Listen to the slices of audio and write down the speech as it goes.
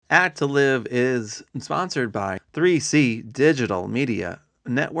Act to Live is sponsored by 3C Digital Media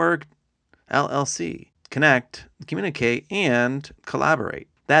Network LLC. Connect, communicate, and collaborate.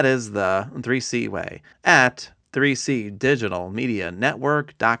 That is the 3C way at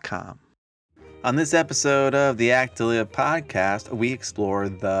 3cdigitalmedianetwork.com. On this episode of the Act to Live podcast, we explore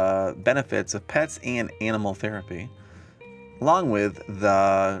the benefits of pets and animal therapy, along with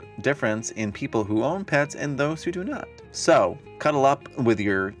the difference in people who own pets and those who do not. So, cuddle up with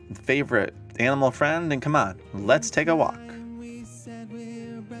your favorite animal friend and come on, let's take a walk. We said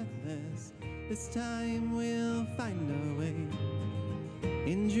we're breathless. This time we'll find a way.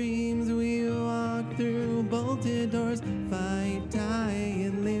 In dreams we walk through bolted doors, fight, die,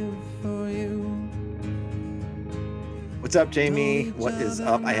 and live for you. What's up, Jamie? What is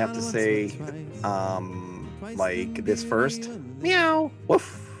up? I have to say, like this first. Meow.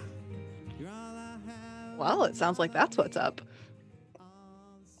 Woof. Well, it sounds like that's what's up.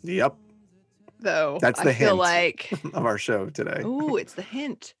 Yep. Though That's I the feel hint like of our show today. ooh, it's the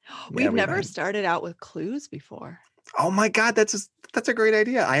hint. Every We've never night. started out with clues before. Oh my God, that's a great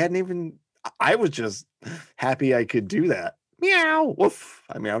idea. I was just happy I could do that. Meow. Woof.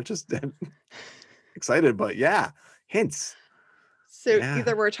 I mean, I was just excited, but yeah, hints. So Yeah.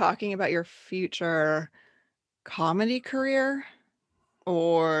 either we're talking about your future comedy career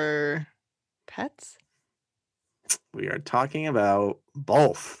or pets. We are talking about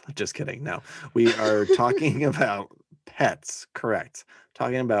both. Just kidding. No, we are talking about pets. Correct.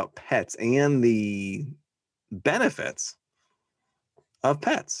 Talking about pets and the benefits of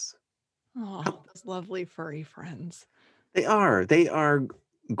pets. Oh, those lovely furry friends. They are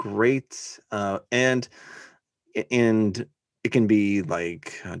great, and it can be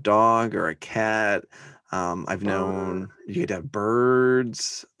like a dog or a cat. I've known you could have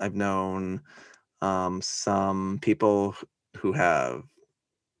birds. I've known some people who have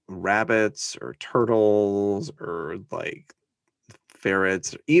rabbits or turtles or like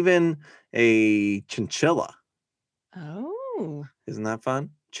ferrets, even a chinchilla. Oh. Isn't that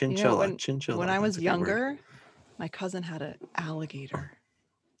fun? You know, Chinchilla. when I that's was a good word. younger, my cousin had an alligator.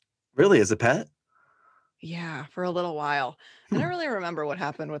 Really, as a pet? Yeah, for a little while. I don't really remember what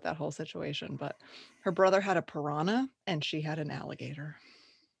happened with that whole situation, but her brother had a piranha and she had an alligator.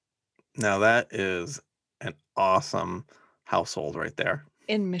 Now that is an awesome household right there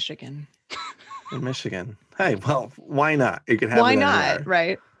In Michigan. in Michigan. Hey, well, why not? You could have Why it not? anywhere.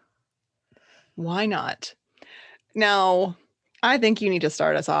 Right? Why not? Now, I think you need to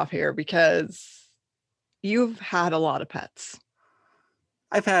start us off here because you've had a lot of pets.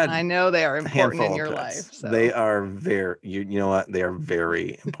 I've had I know they are a important in handful your of pets. life. So They are very you know what? They are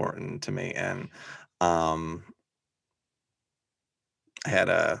very important to me. And I had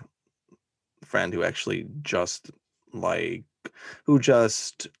a friend who actually just like who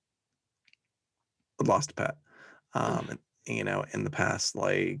just lost a pet. Ugh. In the past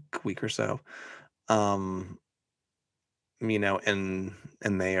like week or so. Um, and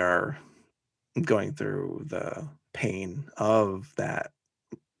they are going through the pain of that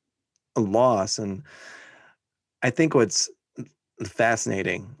loss. And I think what's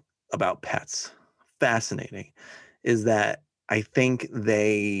fascinating about pets, fascinating, is that I think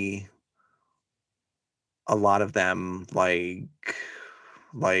a lot of them like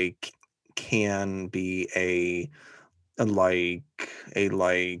can be a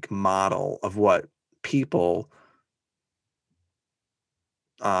model of what people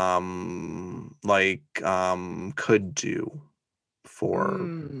could do for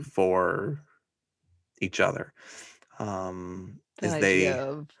Mm, for each other. the Is idea they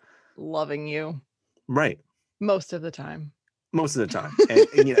of loving you right most of the time. most of the time,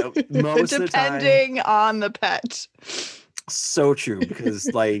 and most of the time. Depending on the pet. So true,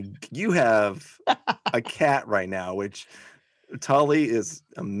 because like you have a cat right now, which Tully is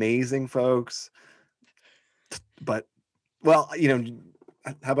amazing, folks. But well,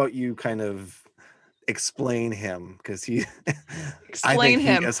 how about you kind of explain him, because I Explain think he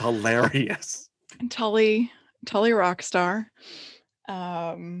him. is hilarious. Tully Rockstar.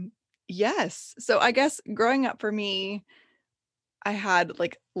 Yes. So I guess growing up for me, I had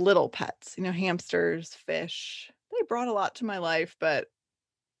like little pets, hamsters, fish. They brought a lot to my life, but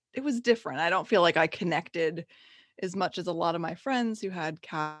it was different. I don't feel like I connected as much as a lot of my friends who had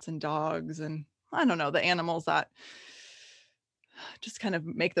cats and dogs and I don't know, the animals that just kind of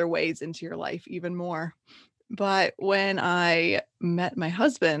make their ways into your life even more. But when I met my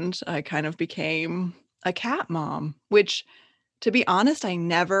husband, I kind of became a cat mom, which to be honest, I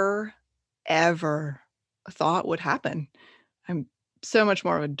never ever thought would happen. I'm so much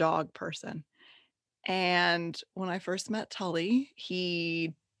more of a dog person. And when I first met Tully,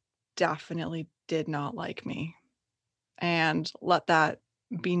 he definitely did not like me, and let that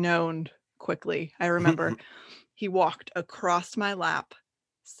be known quickly. I remember he walked across my lap,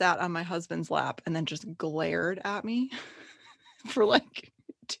 sat on my husband's lap, and then just glared at me for like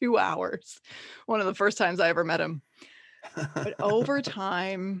 2 hours. One of the first times I ever met him. But over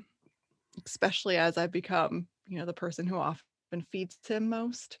time, especially as I've become, the person who often feeds him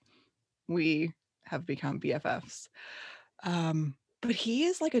most, we have become BFFs. But he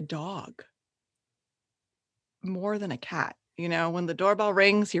is like a dog more than a cat. When the doorbell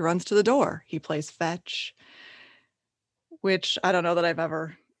rings, he runs to the door. He plays fetch, which I don't know that I've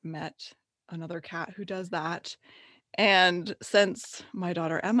ever met another cat who does that. And since my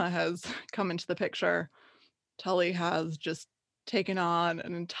daughter Emma has come into the picture, Tully has just taken on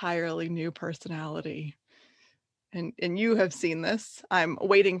an entirely new personality. And you have seen this. I'm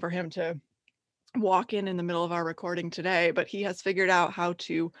waiting for him to walk in the middle of our recording today, but he has figured out how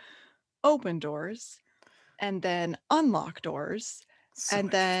to open doors and then unlock doors So and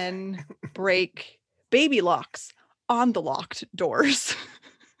interesting. then break baby locks on the locked doors.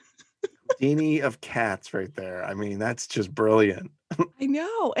 Genie of cats right there. I mean, that's just brilliant. I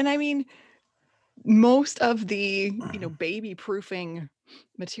know. And I mean, most of the, baby proofing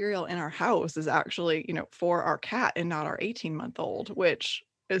material in our house is actually, for our cat and not our 18-month-old, which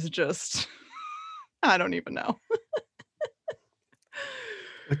is just, I don't even know.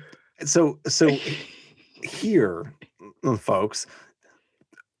 So here, folks,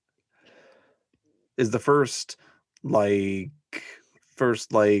 is the first like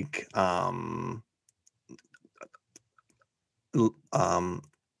l- um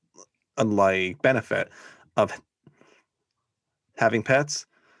like benefit of having pets,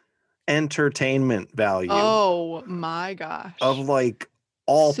 entertainment value Oh my of gosh. like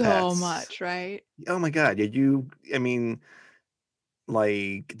all So pets. much, right? Oh my god, I mean,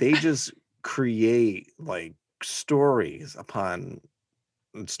 like they just create like stories upon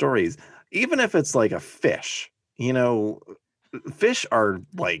stories, even if it's like a fish, fish are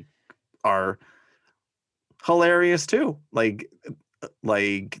hilarious too. Like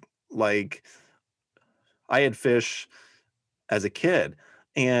like I had fish as a kid,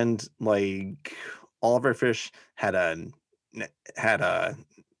 and like all of our fish had a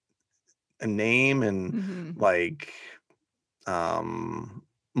name, and Mhm. like um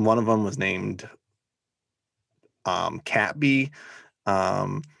one of them was named Catbee,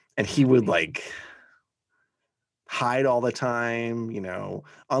 and he would Happy. like hide all the time,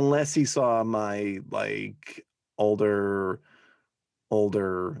 unless he saw my like older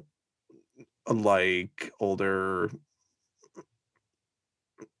older older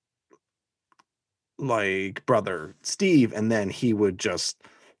like brother Steve, and then he would just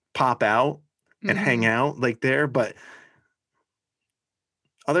pop out and hang Mhm. out like there. But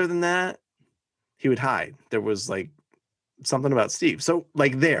other than that, he would hide. There was like something about Steve. So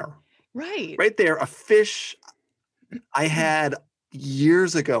like there, Right. right there, a fish I had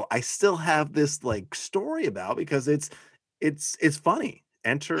years ago. I still have this like story about, because it's funny.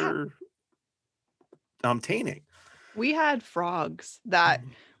 Yeah. Enter Taining. We had frogs that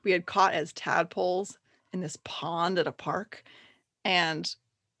we had caught as tadpoles in this pond at a park, and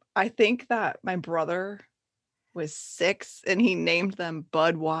I think that my brother was 6 and he named them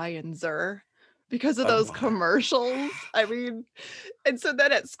Bud, Y, and Zer because of those Budweiser. commercials. I mean, and so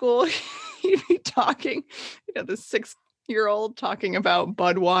then at school he'd be talking, the 6-year-old talking about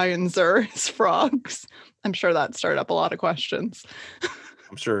Bud, Y, and Zer as frogs. I'm sure that stirred up a lot of questions.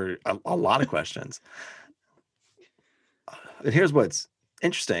 I'm sure a lot of questions. And here's what's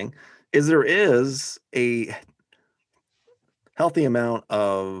interesting is there is a healthy amount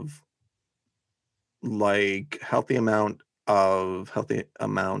of healthy amount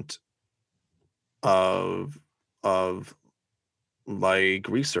of of like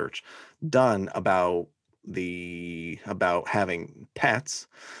research done about having pets,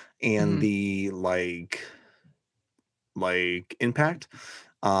 and Mhm. the impact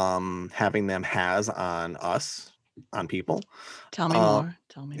having them has on us, on people. Tell me uh more.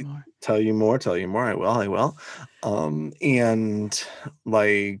 Tell me more. tell you more, I will. And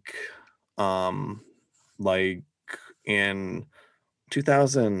like um like in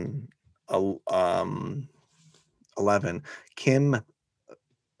 2011, Kim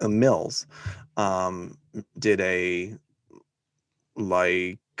Mills did a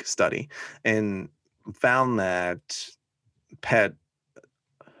study and found that pet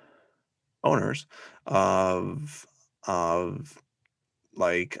owners of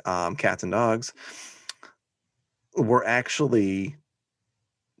cats and dogs were actually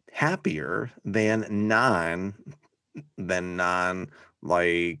happier than non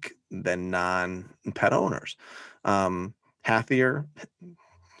like non-pet owners. Um, happier,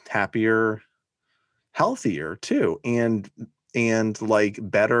 happier, healthier too, and like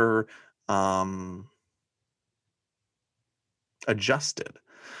better um adjusted.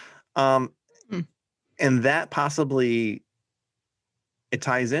 Um, Mm. and that possibly it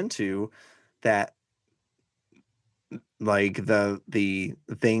ties into that, like the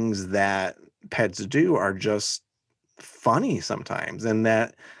things that pets do are just funny sometimes, and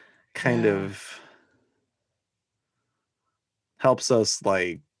that kind Yeah. of helps us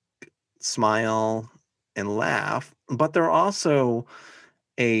like smile and laugh, but they're also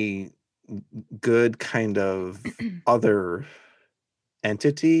a good kind of other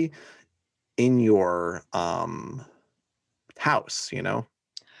entity in your house, a Well,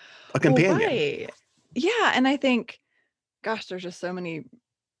 companion. right. Yeah, and I think, gosh, there's just so many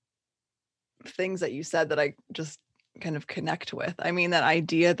things that you said that I just kind of connect with. I mean, that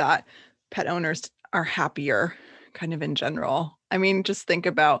idea that pet owners are happier kind of in general. I mean, just think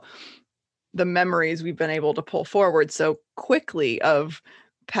about the memories we've been able to pull forward so quickly of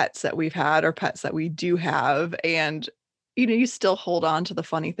pets that we've had or pets that we do have. And, you still hold on to the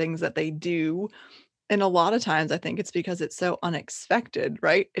funny things that they do. And a lot of times I think it's because it's so unexpected,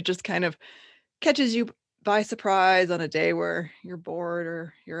 right? It just kind of catches you by surprise on a day where you're bored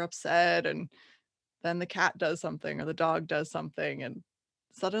or you're upset, and then the cat does something or the dog does something, and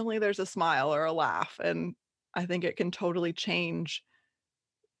suddenly there's a smile or a laugh. And I think it can totally change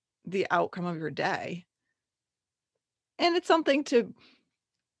the outcome of your day. And it's something to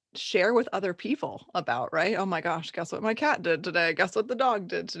share with other people about, right? Oh my gosh, guess what my cat did today? Guess what the dog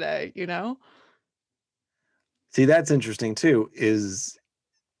did today, you know? See, that's interesting too, is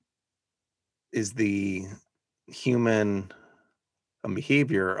the human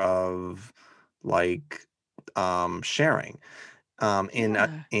behavior of like sharing.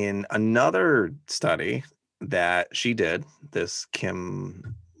 Yeah. In another study that she did, this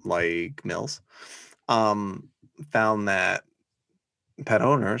Kim like Mills, um, found that pet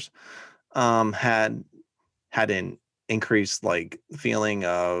owners had an increased like feeling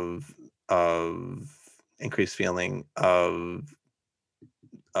of increased feeling of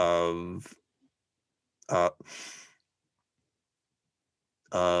uh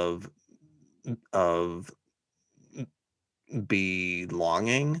of of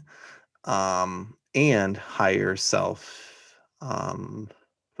belonging, and higher self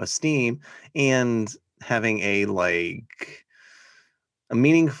esteem, and having a like a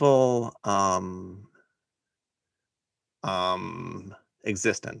meaningful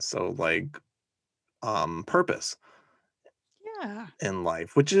existence, so like purpose Yeah. in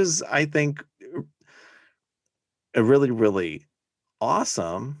life, which is, I think, a really really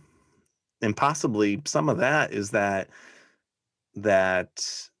awesome. And possibly some of that is that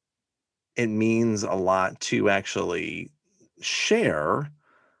it means a lot to actually share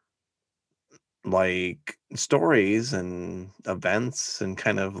like stories and events and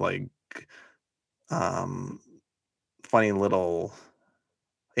kind of like um funny little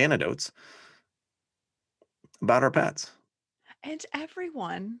anecdotes about our pets. And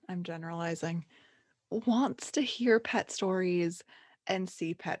everyone, I'm generalizing, wants to hear pet stories and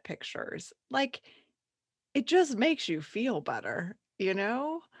see pet pictures. Like, it just makes you feel better, you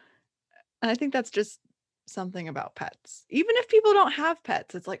know? And I think that's just something about pets. Even if people don't have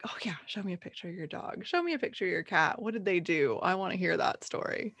pets, it's like, "Oh, yeah, show me a picture of your dog. Show me a picture of your cat. What did they do? I wanna hear that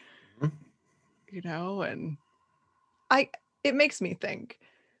story." Mhm. And I it makes me think.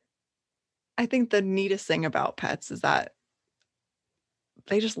 I think the neatest thing about pets is that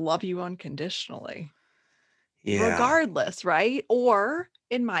they just love you unconditionally, Yeah, regardless, right? Or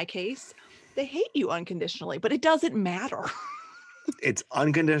in my case, they hate you unconditionally, but it doesn't matter. it's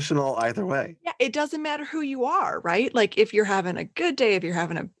unconditional either way. Yeah, it doesn't matter who you are, right? Like, if you're having a good day, if you're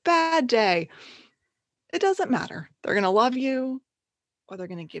having a bad day, it doesn't matter. They're gonna love you, or they're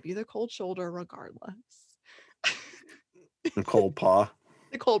gonna give you the cold shoulder regardless. And cold paw.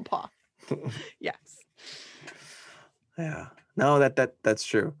 The cold paw. Yes. Yeah, no, that's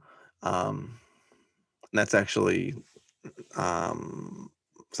true. um that's actually um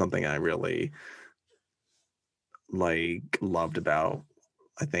something I really like loved about,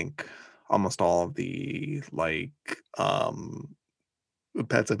 I think, almost all of the like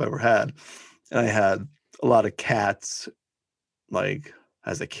pets I've ever had. And I had a lot of cats like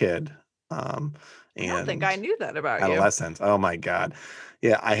as a kid, um I don't think I and knew that about you. adolescence. Oh my god.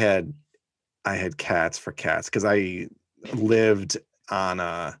 Yeah, I had cats for cats because I lived on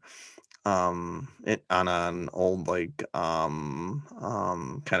a on an old like kind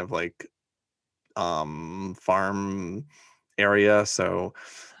of like farm area. So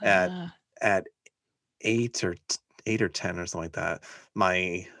at Ah, at 8 or 10 or something like that,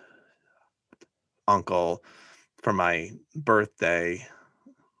 my uncle, for my birthday,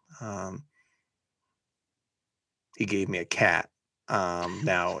 um, he gave me a cat.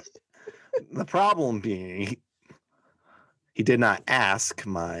 Now the problem being, he did not ask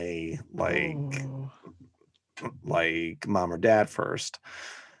my oh. like mom or dad first,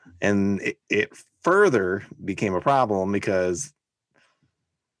 and it further became a problem because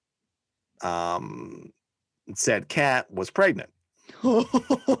um said cat was pregnant.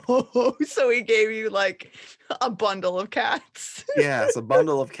 So he gave you like a bundle of cats. Yes, a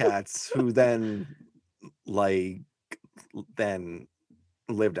bundle of cats who like then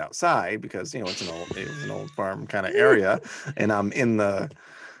lived outside because it was an old farm kind of area, and I'm in the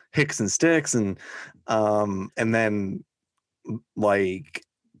hicks and sticks, and then like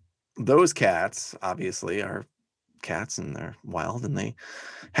those cats obviously are cats and they're wild, and they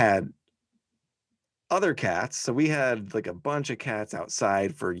had other cats. So we had like a bunch of cats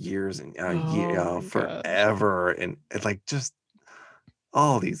outside for years and Oh my gosh. forever, and like just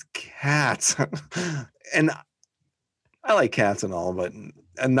all these cats. And I like cats and all, but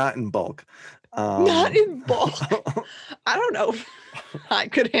and not in bulk. Not Um, in bulk. I don't know if I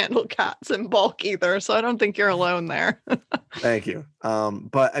could handle cats in bulk either, so I don't think you're alone there. Thank you.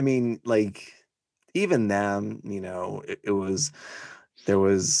 But I mean, like, even them, it was there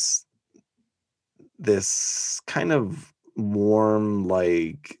was this kind of warm,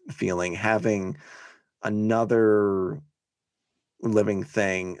 like, feeling having another living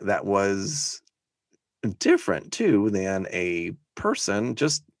thing that was different too than a person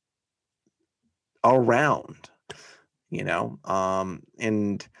just around,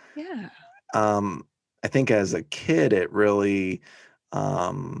 and Yeah. um I think as a kid it really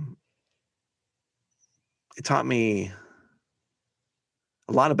um it taught me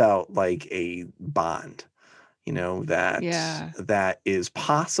a lot about like a bond, Yeah. that is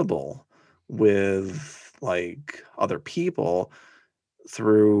possible with like other people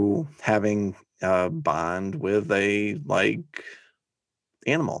through having a bond with a like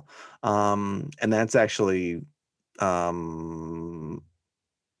animal. And that's actually um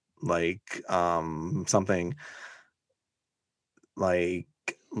something like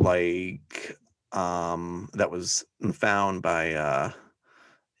like that was found by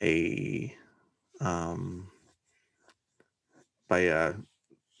a um by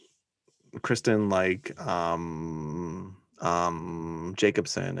Kristen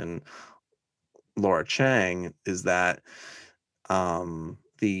Jacobson and Laura Chang, is that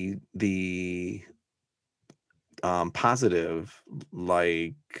the positive,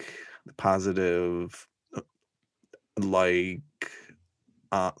 like positive like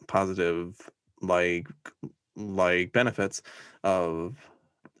positive like benefits of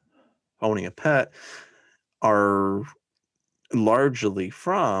owning a pet are largely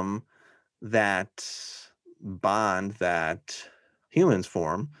from that bond that humans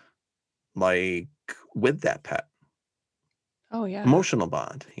form, like with that pet, Oh yeah. emotional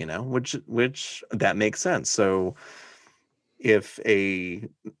bond, which that makes sense. So if a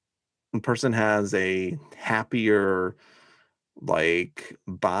person has a happier like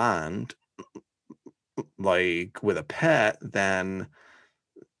bond like with a pet, then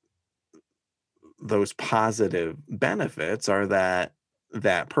those positive benefits are that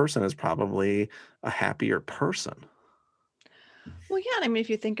that person is probably a happier person. Well, yeah, I mean, if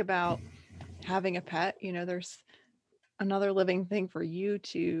you think about having a pet, there's another living thing for you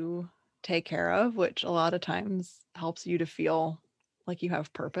to take care of, which a lot of times helps you to feel like you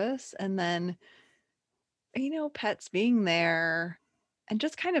have purpose. And then, pets being there and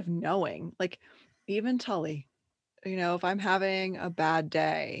just kind of knowing, like even Tully, if I'm having a bad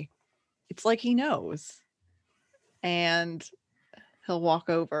day, it's like he knows and he'll walk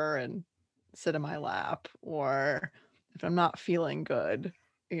over and sit in my lap. Or if I'm not feeling good,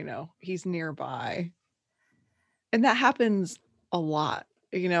 he's nearby. And that happens a lot,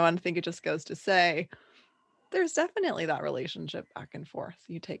 and I think it just goes to say there's definitely that relationship back and forth.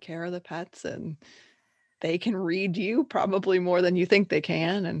 You take care of the pets and they can read you probably more than you think they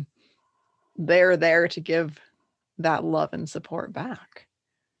can. And they're there to give that love and support back.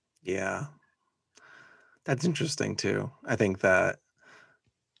 Yeah, that's interesting too. I think that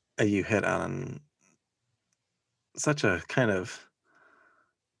you hit on such a kind of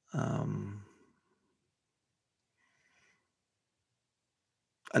um,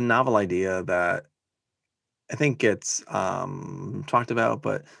 a novel idea that I think gets talked about,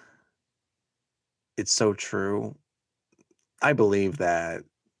 but it's so true. I believe that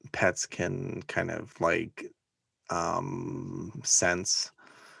pets can kind of like sense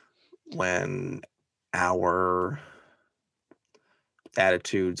when our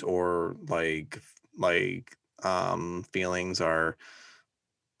attitudes or feelings are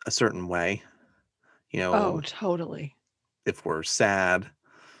a certain way. You Oh, know, totally. if we're sad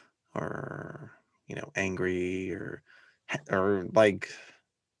or angry or like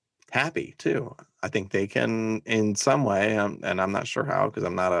happy too. I think they can in some way, and I'm not sure how because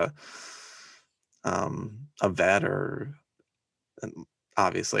I'm not a vet or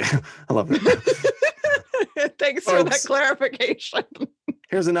obviously I love it. Thanks for that Folks, clarification.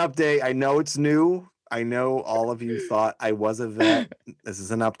 here's an update. I know it's new. I know all of you thought I was a vet. This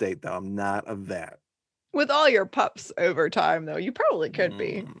is an update though. I'm not a vet. With all your pups over time, though, you probably could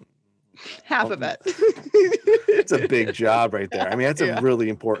be Mm, half well, a vet. it's a big job right there. I mean, that's a Yeah. really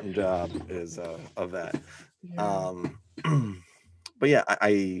important job is a vet. Yeah. But yeah,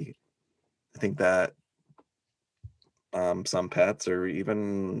 I think that some pets or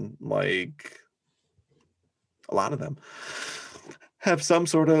even like a lot of them have some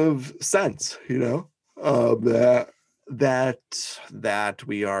sort of sense, that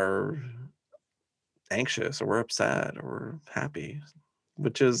we are anxious or we're upset or we're happy,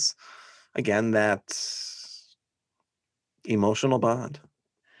 which is again that emotional bond.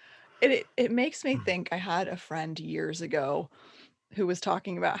 It makes me think I had a friend years ago who was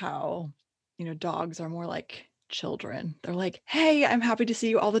talking about how, dogs are more like children. They're like, "Hey, I'm happy to see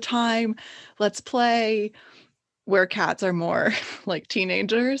you all the time. Let's play." Where cats are more like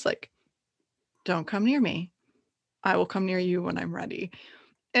teenagers, like, "Don't come near me. I will come near you when I'm ready."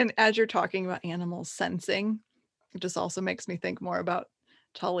 And as you're talking about animals sensing, it just also makes me think more about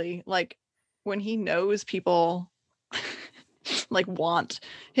Tully. Like, when he knows people like want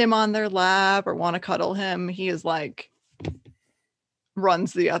him on their lap or want to cuddle him, he is like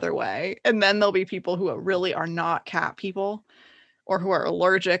runs the other way. And then there'll be people who really are not cat people or who are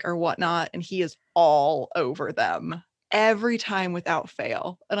allergic or whatnot, and he is all over them every time without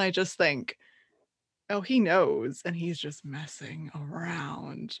fail. And I just think, oh, he knows, and he's just messing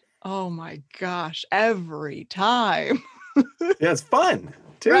around. Oh my gosh, every time. Yeah, it's fun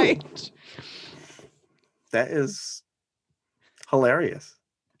too. Right. That is hilarious.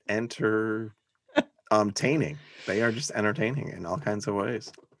 Entertaining. They are just entertaining in all kinds of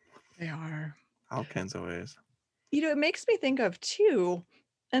ways. They are. All kinds of ways. It makes me think of too,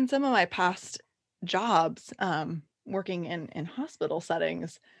 in some of my past jobs, working in hospital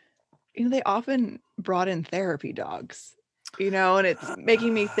settings, they often brought in therapy dogs, and it's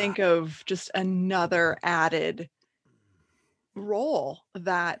making me think of just another added role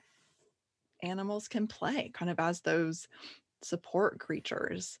that animals can play kind of as those support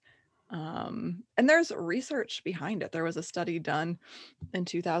creatures. And there's research behind it. There was a study done in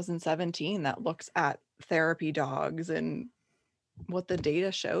 2017 that looks at therapy dogs, and what the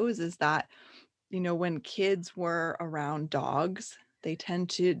data shows is that, when kids were around dogs, they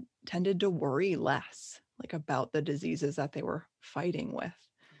tended to worry less, like about the diseases that they were fighting with.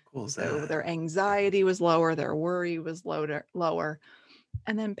 Cool is So that? their anxiety was lower, their worry was lower.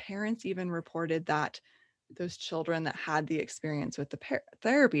 And then parents even reported that those children that had the experience with the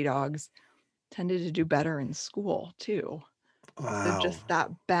therapy dogs tended to do better in school too. So Wow. just that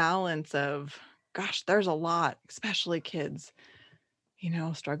balance of, gosh, there's a lot, especially kids,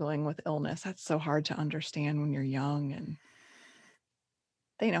 struggling with illness. That's so hard to understand when you're young, and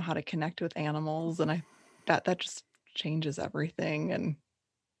they know how to connect with animals, and that just changes everything. And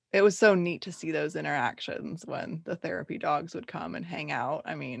it was so neat to see those interactions when the therapy dogs would come and hang out.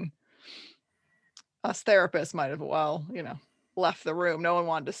 I mean, us therapists might have left the room. No one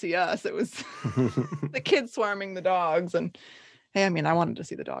wanted to see us. It was the kids swarming the dogs. And hey, I mean, I wanted to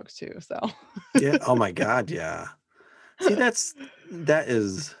see the dogs too. So Yeah. Oh my God. Yeah. See, that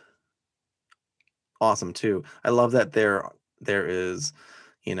is awesome too. I love that there is,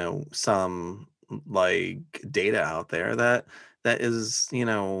 some like data out there that is,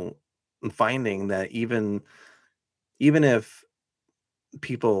 finding that even if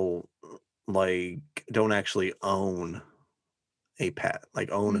people like don't actually own a pet,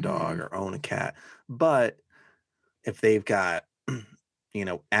 like own a dog Mhm. or own a cat, but if they've got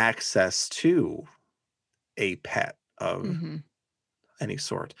access to a pet of Mhm. any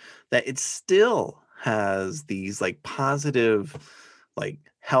sort, that it still has these like positive like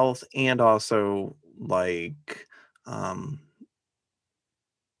health and also like um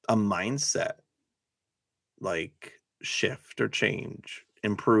a mindset like shift or change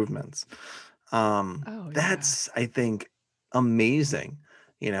improvements. Oh yeah. That's I think amazing,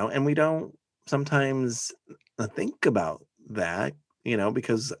 and we don't sometimes think about that,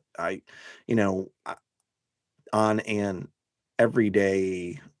 because you know on an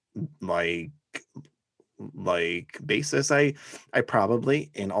everyday like basis, I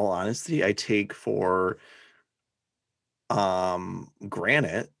probably, in all honesty, I take for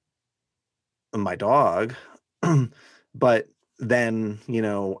granted my dog. But then,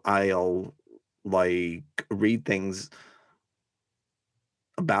 I'll like read things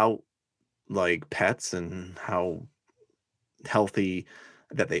about like pets and how healthy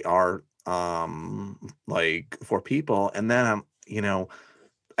that they are, like for people, and then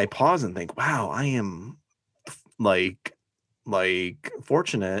I pause and think, wow, I am like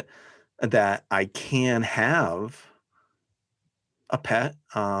fortunate that I can have a pet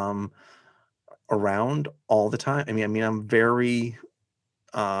around all the time. I'm very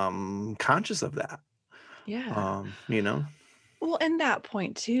conscious of that. Yeah. You know. Well, in that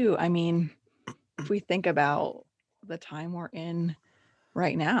point too, I mean, if we think about the time we're in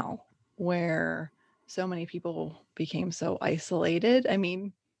right now, where so many people became so isolated, I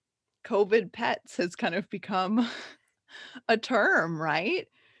mean, COVID pets has kind of become a term, right?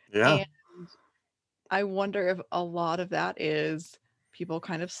 Yeah. And I wonder if a lot of that is people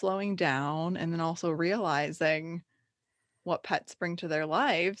kind of slowing down and then also realizing what pets bring to their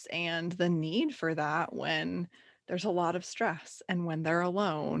lives and the need for that when there's a lot of stress and when they're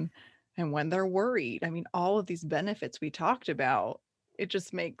alone and when they're worried. I mean, all of these benefits we talked about, it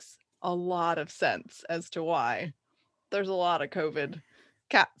just makes a lot of sense as to why there's a lot of COVID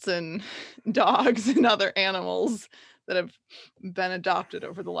cats and dogs and other animals that have been adopted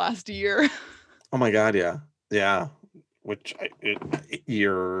over the last year. Oh my God. Yeah. Yeah. Which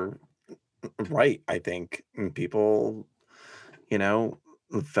you're right. I think people, you know,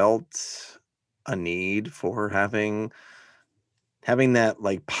 felt a need for having that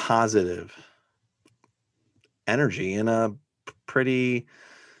like positive energy in a pretty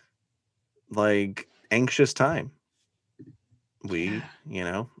like anxious time. We,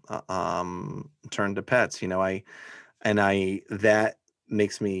 Yeah. turn to pets. I that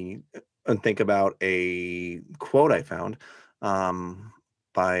makes me think about a quote I found,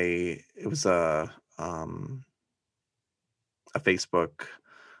 by it was a Facebook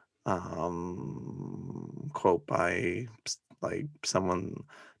quote by like someone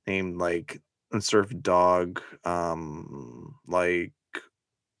named like Surf Dog, like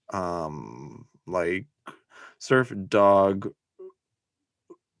Surf Dog,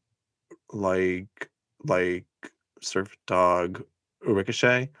 like like Surf Dog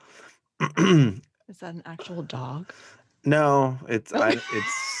Ricochet. Is that an actual dog? No, Okay. it's I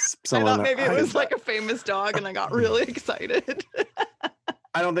someone thought maybe it I was like a famous dog and I got really excited.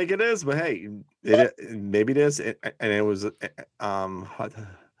 I don't think it is, but hey, maybe it is. And it was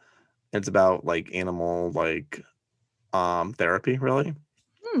it's about like animal like therapy, really.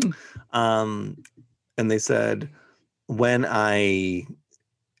 Hmm. Um, and they said when I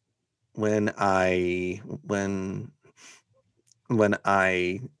when I when when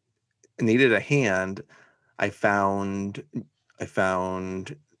I needed a hand, I found I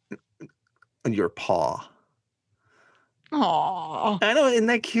found your paw. Aw, I know, isn't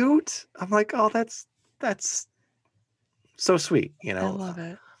that cute? I'm like, oh, that's so sweet, I love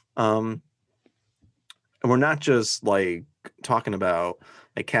it. Um, and we're not just like talking about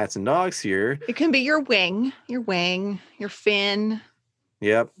like cats and dogs here. It can be your wing, your fin,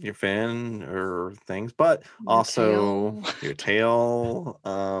 Yep, your fin or things, but your also tail. your tail,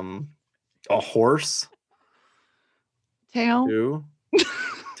 a horse Tail? too.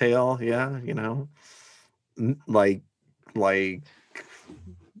 Tail, yeah, like like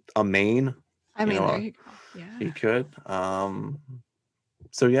a mane, I you mean, know, there you go. Yeah. you could.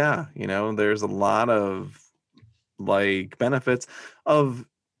 So yeah, there's a lot of like benefits of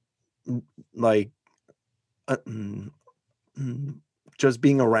like uh, mm, mm, just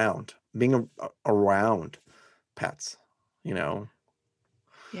being around, around pets, you know.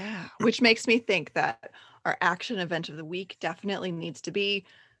 Yeah, which makes me think that our action event of the week definitely needs to be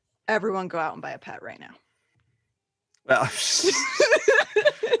everyone go out and buy a pet right now. Well, I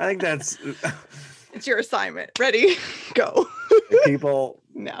think that's It's your assignment. Ready? Go. people.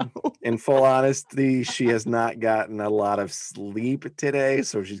 No. In full honesty, she has not gotten a lot of sleep today,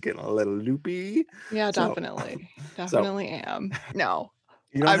 so she's getting a little loopy. Yeah, So, definitely. so Definitely am. No,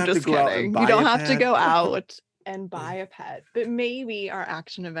 you don't I'm have to just go out and kidding. You buy don't a have to pet. go out and buy a pet, but maybe our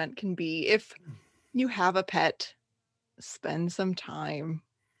action event can be if you have a pet, spend some time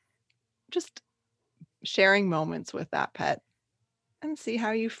just sharing moments with that pet and see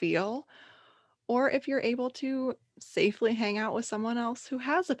how you feel. Or if you're able to safely hang out with someone else who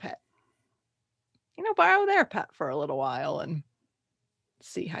has a pet, borrow their pet for a little while and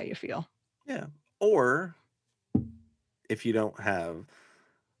see how you feel. Yeah. Or if you don't have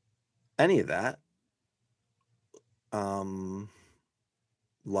any of that,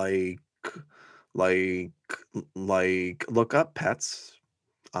 like like look up pets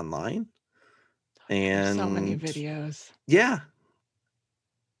online There's so many and videos. yeah,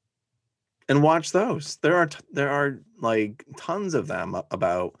 and watch those. There are like tons of them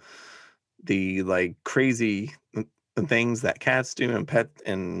about the like crazy things that cats do and pet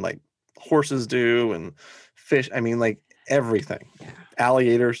and like horses do and fish. I mean, like everything. Yeah.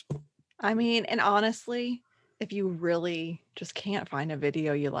 Alligators. I mean, and honestly, if you really just can't find a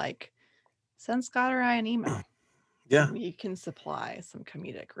video you like, send Scott or I an email. Yeah, We can supply some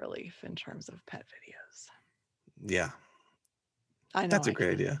comedic relief in terms of pet videos. yeah. I know That's a I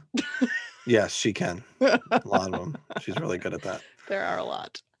great can. idea. Yes, she can. A lot of them. She's really good at that. There are a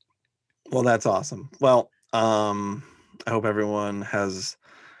lot. Well, that's awesome. Well, I hope everyone has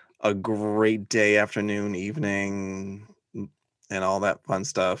a great day, afternoon, evening, and all that fun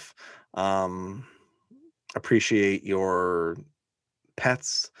stuff. Appreciate your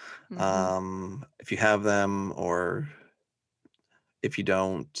pets, if you have them, or if you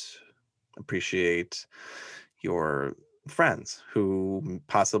don't, appreciate your friends who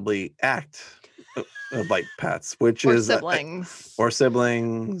possibly act like pets, which Or is siblings. or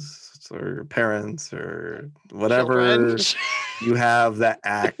siblings or parents or Children. whatever you have that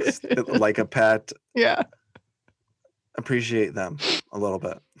acts like a pet. Yeah. Appreciate them a little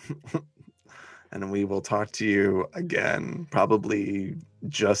bit. And we will talk to you again, probably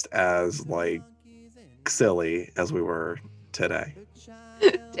just as like silly as we were today.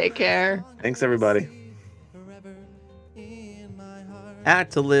 Take care. Thanks, everybody.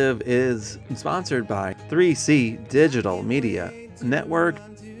 Act to Live is sponsored by 3C Digital Media Network,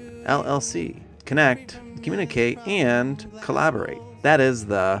 LLC. Connect, communicate, and collaborate. That is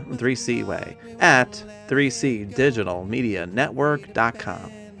the 3C way at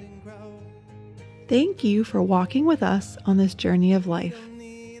 3cdigitalmedianetwork.com. Thank you for walking with us on this journey of life.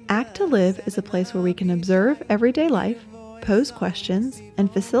 Act to Live is a place where we can observe everyday life, pose questions,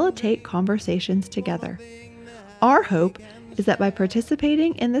 and facilitate conversations together. Our hope is that by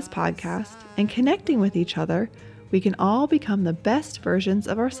participating in this podcast and connecting with each other, we can all become the best versions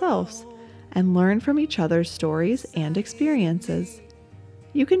of ourselves and learn from each other's stories and experiences.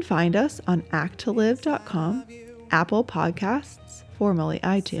 You can find us on acttolive.com, Apple Podcasts, formerly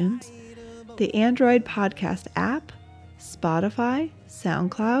iTunes, the Android Podcast app, Spotify,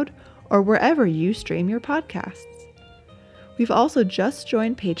 SoundCloud, or wherever you stream your podcasts. We've also just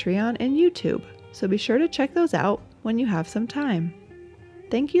joined Patreon and YouTube, so be sure to check those out when you have some time.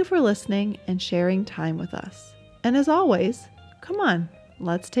 Thank you for listening and sharing time with us. And as always, come on,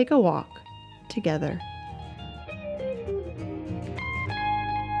 let's take a walk together.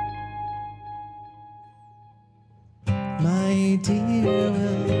 My dear,